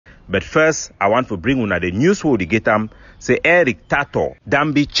But first, I want to bring una the news who get say Eric Tataw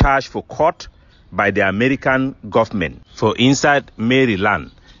don't be charged for court by the American government for inside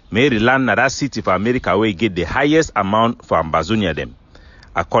Maryland. Maryland, na that city for America where get the highest amount for Ambazonia them.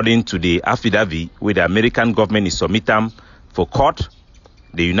 According to the affidavit where the American government is submitting for court,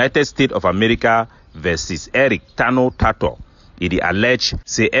 the United States of America versus Eric Tataw. It alleged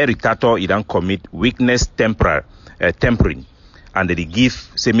say Eric Tataw he don't commit weakness tempering, and that he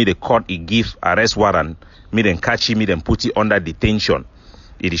give say me the court he give arrest warrant, me then catch him, me then put it under detention.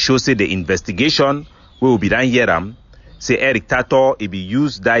 It shows say the investigation will be done here. Say Eric Tataw he be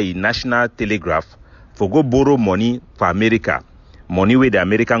used that national telegraph for go borrow money for America, money where the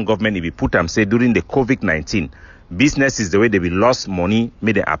American government he be put say during the COVID-19 businesses the way they be lost money,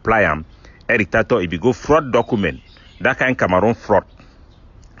 may they apply Eric Tataw he be go fraud document. That kind of Cameroon fraud.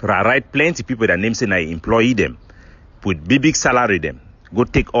 Right, plenty people that name say I employ them, with big salary them, go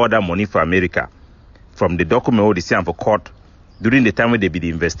take all that money for America. From the document where they say for court, during the time when they be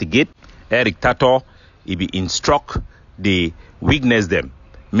investigate, Eric Tataw he be instruct the witness them,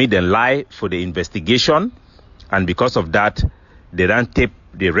 made them lie for the investigation, and because of that, they don't tape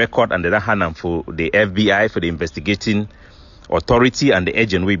the record and they don't hand them for the FBI for the investigating authority and the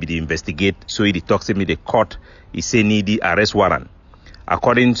agent will be the investigate. So he talks to me the court he say need the arrest warrant.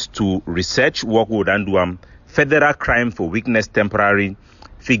 According to research work we done do federal crime for weakness temporary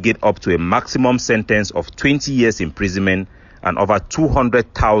figure up to a maximum sentence of 20 years imprisonment and over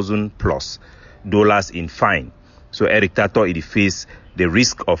 $200,000 plus in fine. So Eric Tataw he face the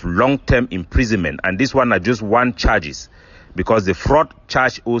risk of long-term imprisonment, and this one are just one charges because the fraud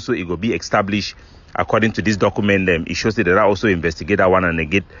charge also it will be established. According to this document, it shows that there are also investigate that one and they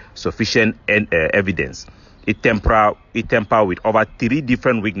get sufficient evidence. It temper with over 3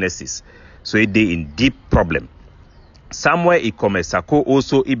 different weaknesses, so it they in deep problem. Somewhere Sako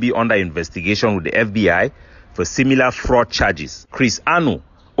also it be under investigation with the FBI for similar fraud charges. Chris Anu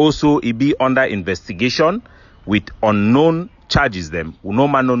also it be under investigation with unknown charges them. No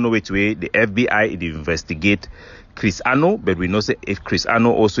man don't know which way the FBI it investigate Chris Anu, but we know say if Chris Anu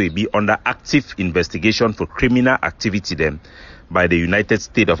also it be under active investigation for criminal activity them by the United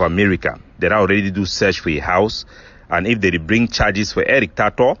States of America. They already do search for a house, and if they bring charges for Eric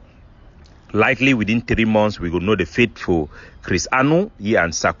Tataw, likely within 3 months we will know the fate for Chris Anu, he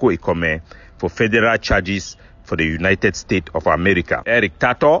and Sako Ikome for federal charges for the United States of America. Eric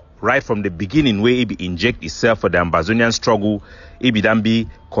Tataw, right from the beginning where he be inject himself for the Ambazonian struggle, he be then be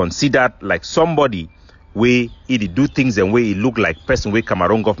considered like somebody where he do things and where he look like person where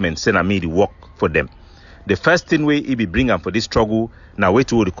Cameroon government send a me to work for them. The first thing where he be bring him for this struggle, now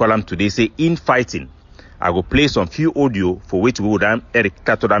wait we call him today say in fighting. I will play some few audio for which we would Eric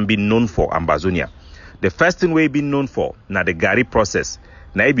Tataw be known for Ambazonia. The first thing we be known for now the Garri process.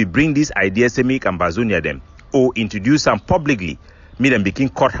 Now he be bring these ideas to make Ambazonia them or introduce them publicly, make them begin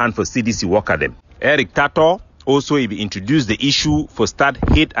court hand for CDC worker them. Eric Tataw also he be introduced the issue for start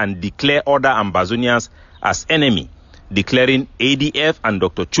hate and declare other Ambazonians as enemy, declaring ADF and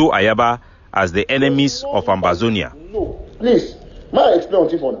Dr. Cho Ayaba as the enemies of Ambazonia. No, please, may I explain one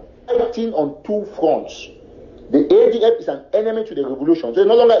thing for now? Fighting on 2 fronts. The ADF is an enemy to the revolution. So it's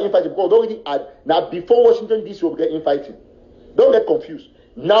no longer infighting because already now before Washington DC will get infighting. Don't get confused.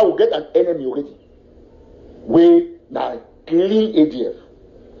 Now we get an enemy already. We now clean ADF,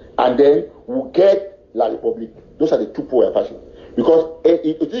 and then we'll get La Republic. Those are the 2 power fighting. Because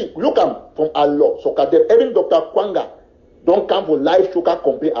look from Allah, so even Dr. Kwanga don't come for live show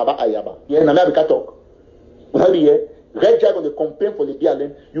complain about Ayaba. Yeah, now we can talk. Red Jack on the campaign for the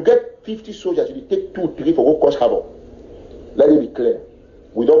BLM, you get 50 soldiers, you take 2, 3 for go cause havoc. Let it be clear.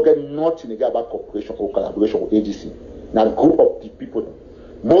 We don't get nothing about cooperation or collaboration with AGC. Now, group of the people.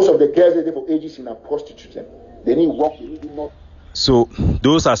 Most of the girls they for AGC are prostitutes. They need work, they need not. So,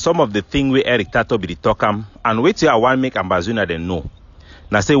 those are some of the things where Eric Tataw be the talk and wait till I want make Ambazonia they know.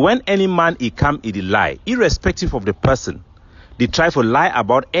 Now, say when any man he come, he lie, irrespective of the person, they try to lie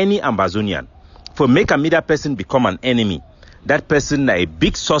about any Ambazonian. For make a middle person become an enemy, that person is a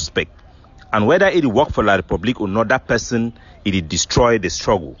big suspect, and whether it work for La Republic or not, that person it destroy the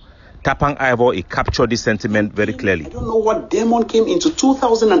struggle. Tapang Ivor he captured this sentiment very clearly. I don't know what demon came into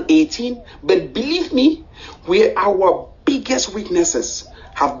 2018, but believe me, where our biggest weaknesses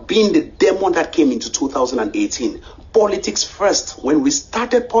have been the demon that came into 2018. Politics first. When we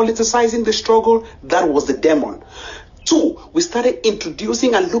started politicizing the struggle, that was the demon. 2, we started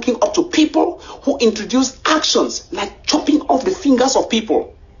introducing and looking up to people who introduced actions like chopping off the fingers of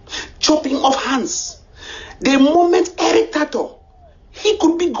people, chopping off hands. The moment Eric Tataw, he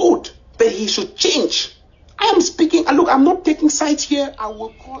could be good, but he should change. I am speaking, and look, I'm not taking sides here. I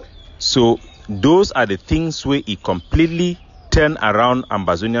will call So those are the things where it completely turn around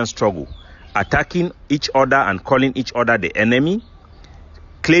Ambazonian struggle, attacking each other and calling each other the enemy,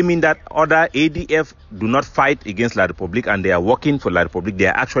 claiming that other ADF do not fight against La Republique and they are working for La Republique. They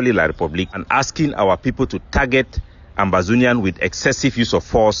are actually La Republique, and asking our people to target Ambazonian with excessive use of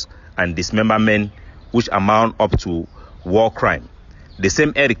force and dismemberment, which amount up to war crime. The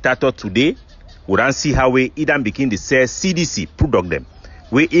same Eric Tataw today would not see how we either begin to say CDC product them,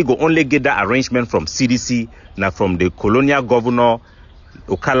 where he go only get that arrangement from CDC, now from the colonial governor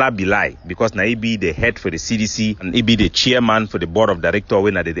Okala Bilai, because now he be the head for the CDC and he be the chairman for the board of directors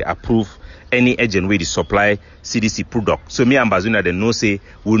when they approve any agent where they supply CDC product. So me and Ambazonian they know say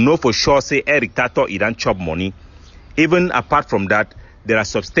we know for sure say Eric Tataw he don't chop money. Even apart from that, there are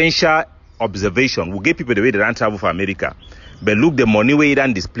substantial observation. We get people the way they don't travel for America, but look the money where he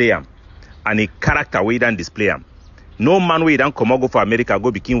don't display them and the character where he don't display them. No man where he don't come out go for America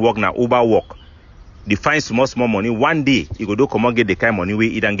go begin work now Uber work. They find small money. One day he go do come out get the kind of money where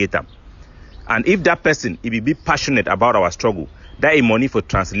he don't get them. And if that person he be passionate about our struggle, that is money for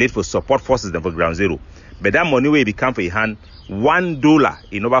translate for support forces and for ground zero. But that money where he become for a hand $1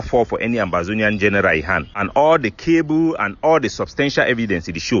 in over 4 for any Ambazonian general in hand, and all the cable and all the substantial evidence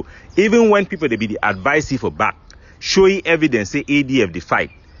in the show. Even when people they be the advice for back, showing evidence say ADF the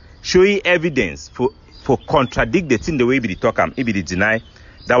fight, showing evidence for contradict the thing the way be the talk if be the deny.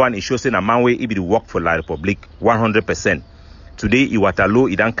 That one is shows saying a man way he be the work for La Republique 100%. Today Iwatalo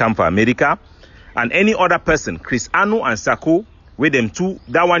he don't come for America, and any other person, Chris Anu and Sako, with them too.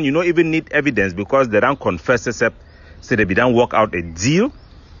 That one you don't even need evidence because they don't confess except say they be done work out a deal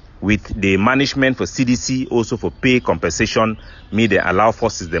with the management for CDC also for pay compensation. Me they allow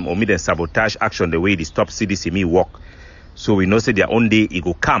forces them or me they sabotage action the way they stop CDC me work. So we know say their own day it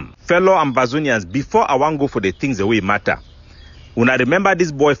go come. Fellow Ambazonians, before I want go for the things the way it matter. When I remember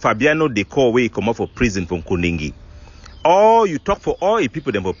this boy Fabiano Decor where he come out for prison from Kuningi. All you talk for all the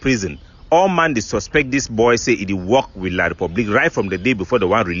people them for prison. All man they suspect this boy say he work with La Republique right from the day before the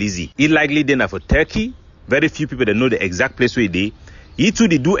one release it. He likely then for Turkey. Very few people that know the exact place where they. He too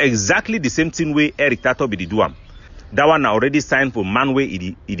they do exactly the same thing way Eric Tataw be do am. That one already signed for man way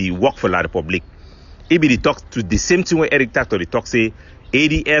he work for La Republique. He be the talk to the same thing way Eric Tataw the talk say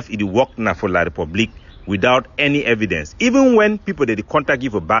ADF he work now for La Republique without any evidence. Even when people that they contact you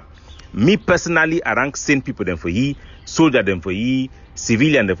for back, me personally I rank send people them for ye, soldier them for ye,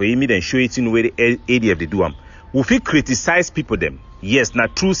 civilian them for ye, me then show it in where the ADF they do am. We feel criticize people them. Yes, now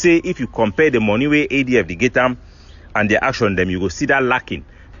true say if you compare the money where ADF they get them and the action them, you will see that lacking.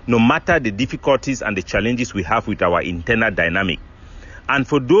 No matter the difficulties and the challenges we have with our internal dynamic. And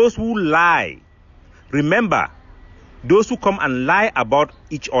for those who lie, remember, those who come and lie about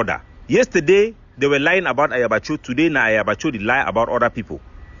each other. Yesterday, they were lying about Ayabacho. Today, now Ayabacho, they lie about other people.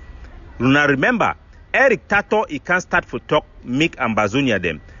 Now remember, Eric Tataw, he can't start for talk, make Ambazonia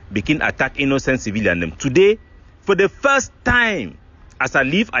them, begin attack innocent civilian them. Today, for the first time, as I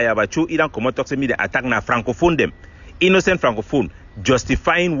leave Ayabacho, he don't come out talk to me, they attack now Francophone them. Innocent Francophone,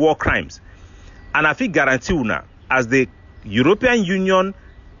 justifying war crimes. And I feel guarantee you now, as the European Union,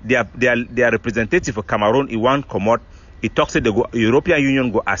 their representative for Cameroon, he won't come out. He talks that the European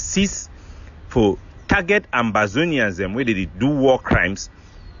Union go assist for target Ambazonians them where they do war crimes.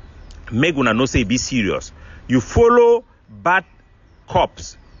 Make una no say be serious. You follow bad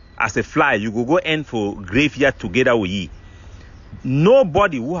cops as a fly, you go end for graveyard together with ye.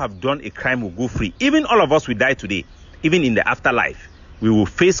 Nobody who have done a crime will go free. Even all of us will die today. Even in the afterlife, we will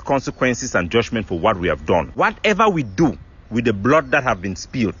face consequences and judgment for what we have done. Whatever we do with the blood that have been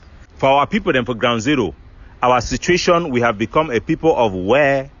spilled. For our people then for ground zero, our situation, we have become a people of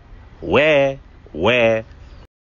where,